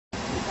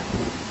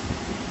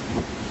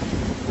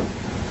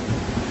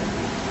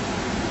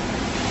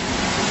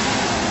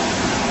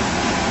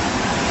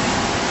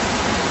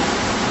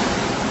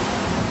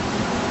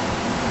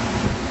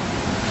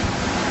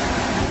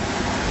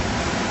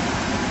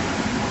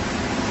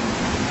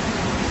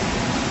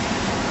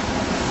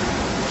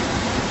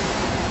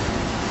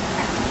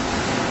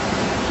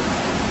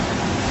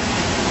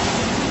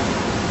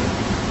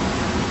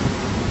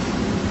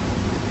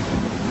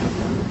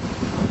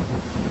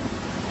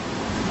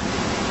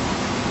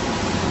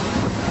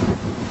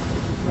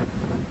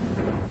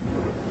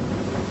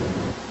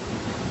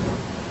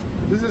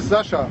This is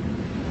Sascha.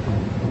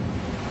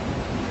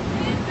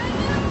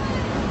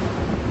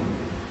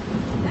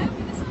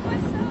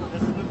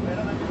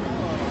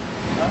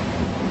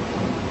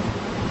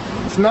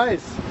 It's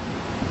nice.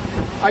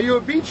 Are you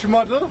a beach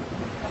model?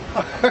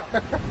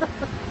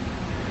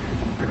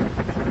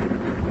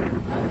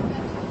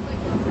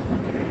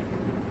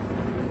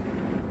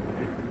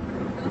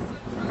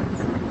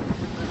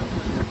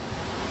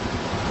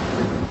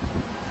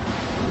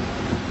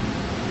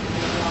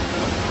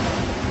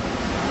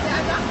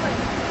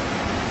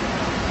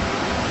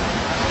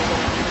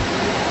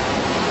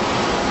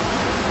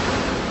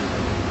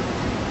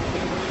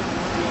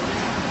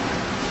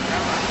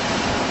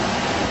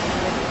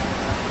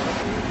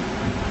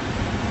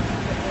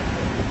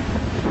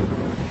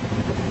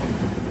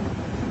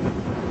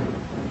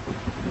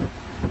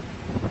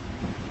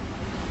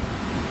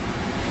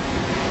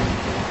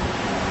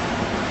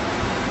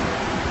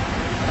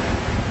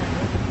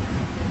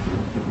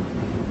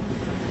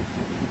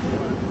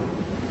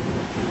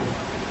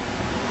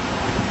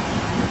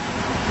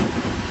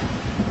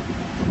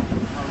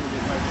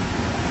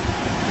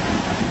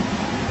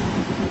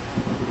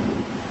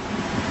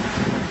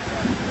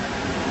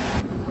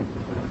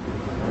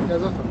 Ja, sag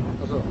doch.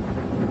 Achso.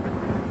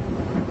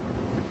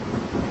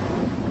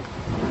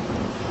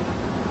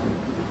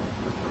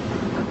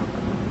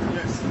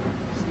 Yes,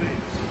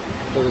 slaves.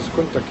 Das ist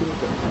Kunta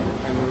Kinte.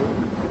 Ein Maroon.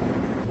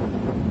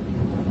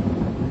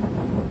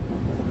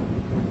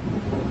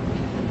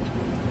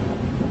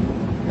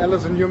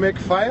 Alison, you make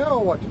fire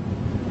or what? I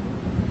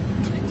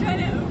try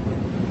to.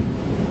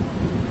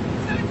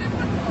 So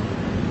difficult.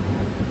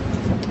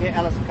 Okay,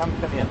 Alison, come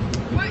here.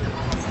 Why the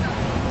whole stuff?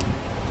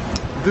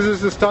 This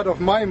is the start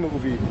of my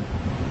movie.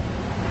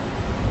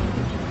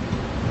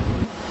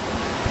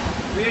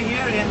 We're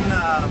here in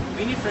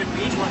Winnifred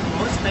Beach, one of the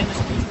most famous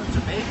beaches in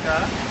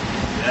Jamaica.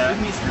 Yeah.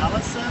 With me is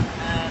Alison,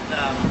 and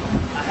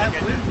I have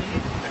with me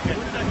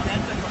Kunta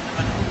Kinte from the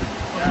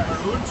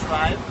Maroon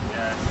tribe.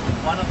 Yes.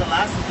 One of the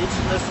last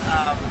indigenous.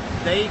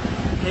 They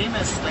came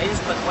as slaves,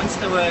 but once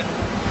they were in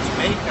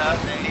Jamaica,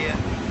 they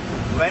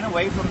ran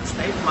away from the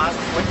slave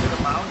masters, went to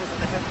the mountains,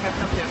 and they have kept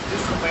up their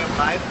traditional way of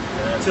life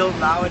till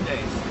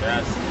nowadays.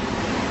 Yes.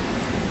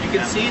 You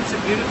can see it's a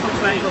beautiful,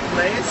 tranquil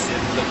place.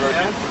 It's a very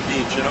beautiful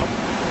beach, you know.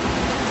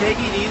 Take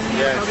it easy.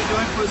 Yes. You're probably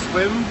going for a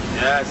swim.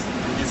 Yes.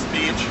 This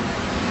beach is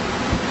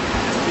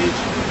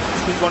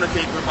going to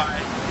take me by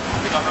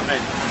the government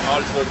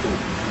also too.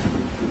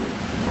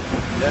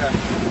 Yeah.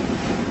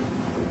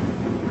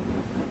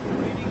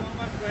 Meeting all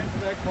my friends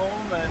back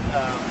home and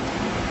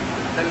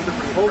Tell them to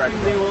bring it hoping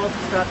back. they will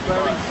also start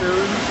traveling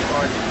soon.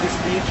 Or this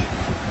beach,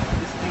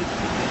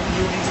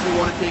 you need to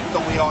want to take it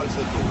away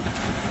also too.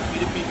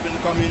 We the people in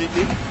the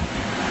community,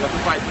 we have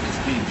to fight for this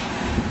beach.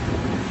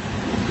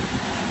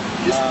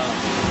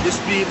 This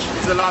beach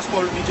is the last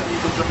coral beach in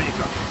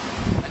Jamaica,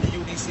 and the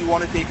UDC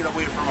want to take it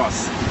away from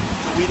us.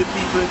 So we the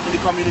people in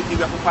the community,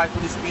 we have to fight for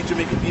this beach and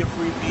make it be a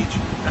free beach,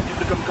 that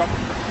people can come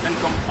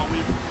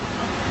away.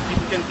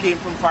 People can came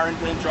from foreign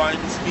to enjoy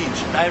this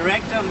beach.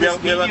 Director of this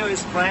video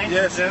is Frank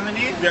Yes, from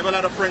Germany. we have a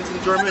lot of friends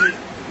in Germany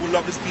who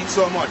love this beach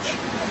so much.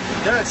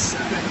 Yes.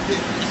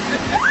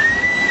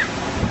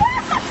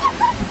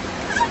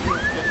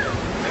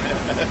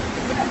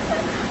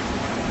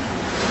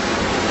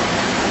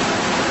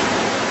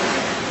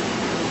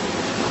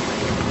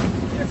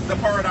 It's the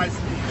paradise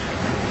beach.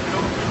 You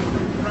know,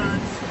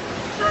 France,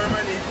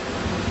 Germany,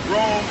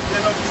 Rome,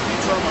 they love this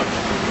beach so much.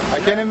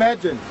 I can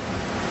imagine.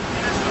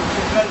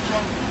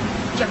 Belgium,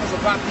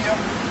 Czechoslovakia,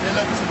 they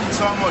love this beach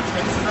so much.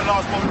 And this is the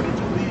last one beach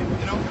to leave,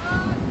 you know?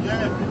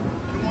 Yeah,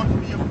 you want to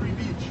be a free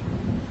beach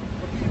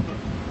for people.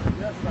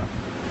 Yes, sir.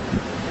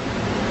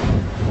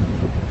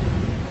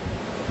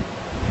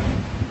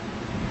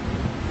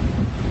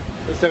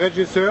 Das ist der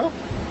Regisseur.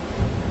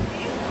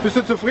 Bist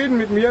du zufrieden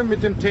mit mir,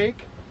 mit dem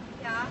Take?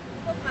 Ja,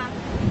 guck mal.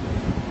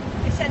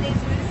 Ist ja nicht süß.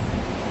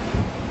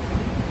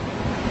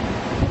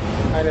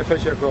 Eine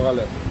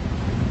Fächerkoralle.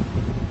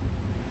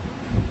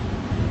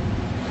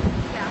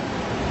 Ja.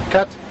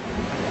 Cut.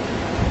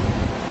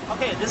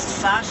 Okay, this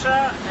is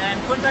Sascha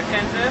and Kunta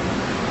Kinte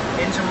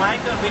in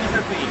Jamaica,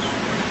 Winnifred Beach.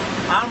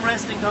 Arm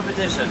wrestling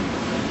competition.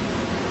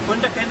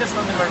 Kunta Kinte is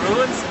from the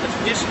Maroons, a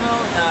traditional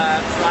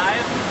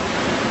tribe,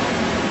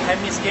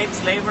 having escaped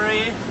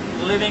slavery,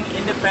 living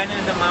independent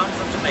in the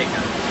mountains of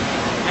Jamaica.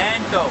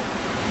 And go.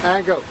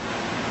 And go.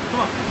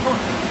 Come on, come on.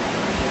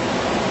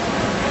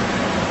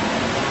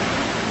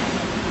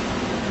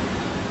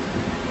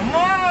 Come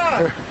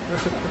on!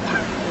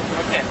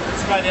 Okay,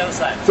 let's try the other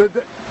side. So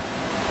The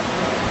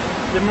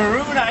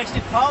Maroon are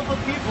actually powerful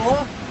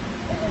people,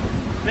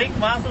 big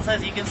muscles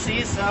as you can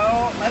see,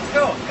 so let's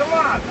go. Come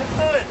on, let's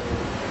do it.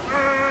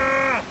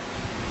 Ah!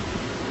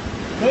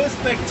 No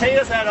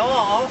spectators at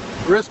all.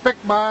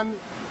 Respect man.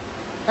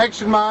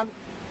 Action man.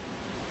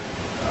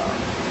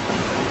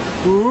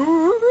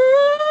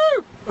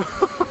 Ooh.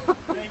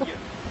 Thank you.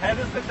 How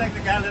does it look like the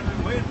guy that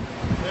would win?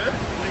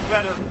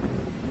 Incredible.